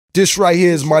This right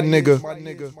here is my nigga,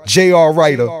 J.R.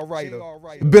 Writer.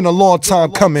 It's been a long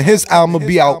time coming. His album will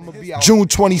be out June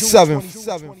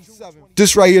 27th.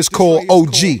 This right here is called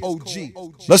OG.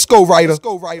 Let's go, Writer.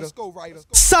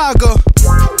 Saga,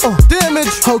 Damage,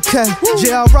 okay,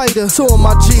 J.R. Writer, two of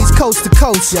my G's coast to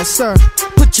coast, yes sir.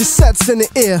 Put your sets in the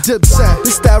air, DIPSET.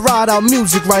 This that ride out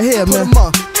music right here, man.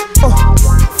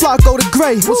 Flocko the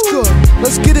Gray, what's good?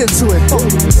 Let's get into it.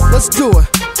 Let's do it.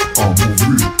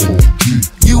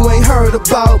 You ain't heard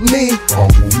about me.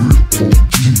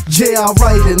 J.R.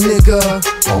 Writer, nigga.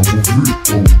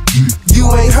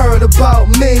 You ain't heard about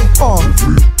me.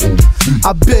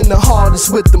 I've been the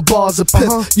hardest with them bars of pip.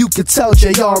 You can tell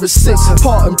J.R. is sick.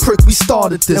 Part and prick, we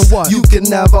started this. You can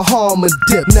never harm a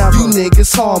dip. You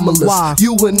niggas harmless.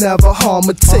 You will never harm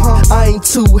a tick. I ain't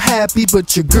too happy,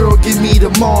 but your girl give me the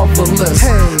marvelous.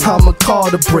 I'm a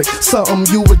Carter brick, something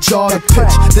you a jar to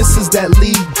pitch. This is that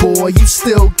league, boy. You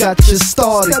still got your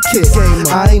starter kit.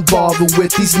 I ain't bothered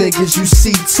with these niggas you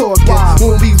see talking.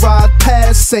 When we ride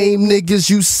past, same niggas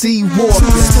you see walking.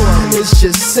 It's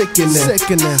just sickening.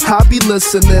 I be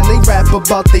listening, they rap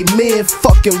about they man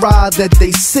fucking ride that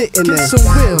they sitting in.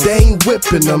 They ain't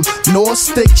whipping them, nor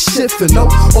stick shifting them.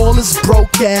 All this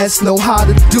broke ass know how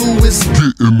to do is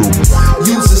getting them.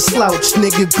 Use a slouch,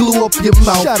 nigga, glue up your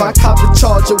mouth. I cop the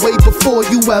charger way before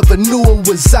you ever knew it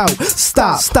was out.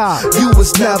 Stop, you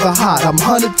was never hot. I'm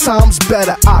 100 times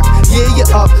better. Yeah,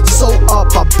 you're up, so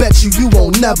up. I bet you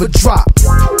won't never drop.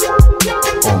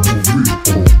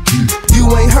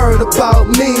 You ain't heard about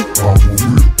me.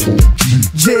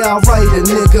 J.R. Writer,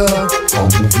 nigga.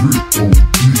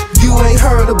 You ain't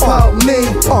heard about me.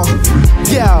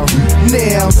 Yo,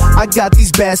 now I got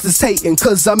these bastards hating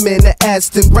cause I'm in the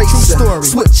Aston racing.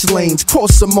 Switch lanes,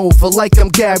 cross them over like I'm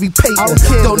Gary Payton.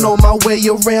 Don't know my way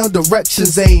around,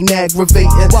 directions ain't aggravating.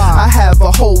 I have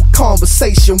a whole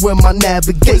conversation with my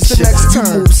navigation. You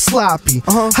move sloppy,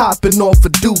 hopping off a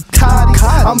Ducati.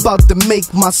 I'm about to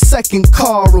make my second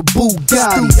car a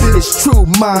Bugatti. It's true,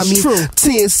 mommy.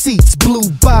 10 seats, blue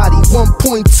body,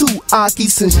 1.2 Aki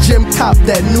since Jim cop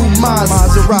that new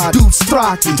Maserati. Dude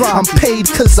Strocky, I'm paid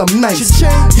cause I'm nice.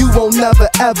 You won't never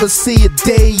ever see a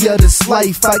day of this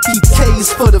life. I keep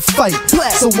K's for the fight.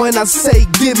 So when I say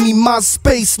give me my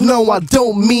space, no, I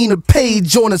don't mean a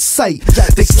page on a site.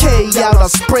 The K out, I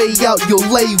spray out, you'll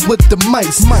lay with the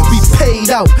mice. Be paid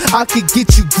out, I could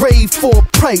get you grave for a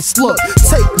price. Look,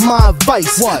 take my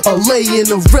advice, a lay in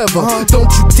the river.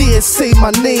 Don't you dare say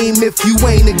my name if you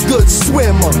ain't a good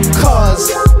swimmer.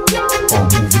 Cause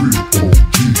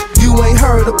you ain't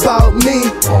heard about me.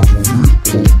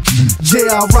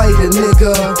 J.R. Writer,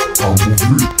 nigga.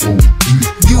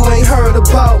 You ain't heard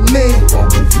about me.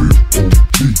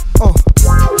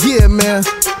 Yeah, man.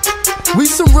 We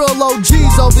some real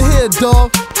OGs over here,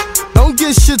 dawg. Don't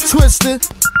get shit twisted,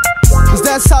 cause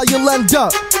that's how you'll end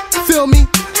up. Feel me?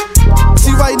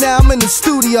 See, right now I'm in the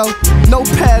studio,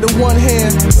 notepad in one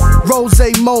hand, Rose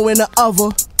Mo in the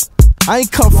other. I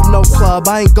ain't come from no club,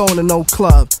 I ain't going to no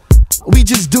club. We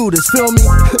just do this, feel me?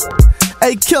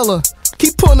 Hey, killer,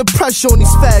 keep putting the pressure on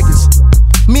these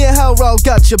faggots. Me and Hellrow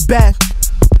got your back.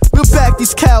 We'll back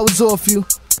these cowards off you.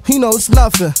 You know it's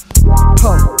nothing.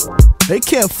 They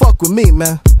can't fuck with me,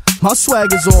 man. My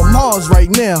swag is on Mars right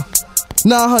now.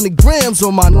 900 grams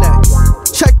on my neck.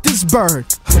 Check this bird.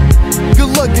 Good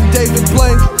looking, David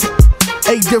Blaine.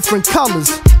 8 different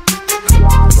colors.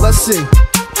 Let's see.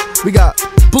 We got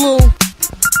blue,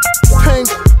 pink,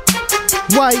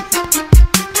 white,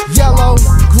 yellow,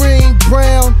 green,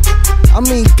 brown. I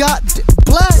mean,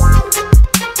 black.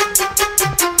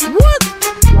 What?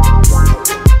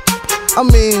 I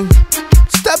mean,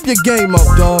 step your game up,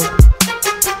 dawg.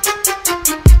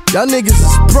 Y'all niggas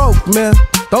is broke, man.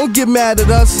 Don't get mad at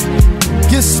us.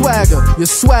 Get swagger, your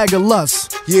swagger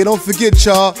lust. Yeah, don't forget,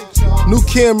 y'all. New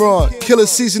Cameron, Killer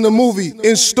Season the movie,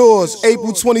 in stores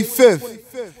April 25th.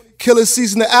 Killer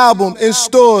Season the album, in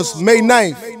stores May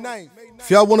 9th.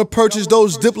 If y'all want to purchase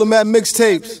those Diplomat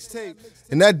mixtapes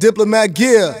and that Diplomat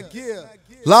gear,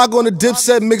 log on to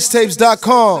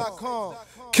DIPSETmixtapes.com,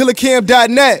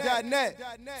 killercam.net.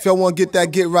 If y'all want to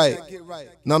get right.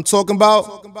 Now I'm talking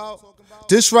about,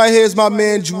 this right here is my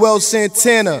man Joel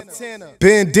Santana,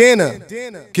 Bandana.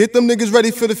 Get them niggas ready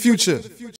for the future.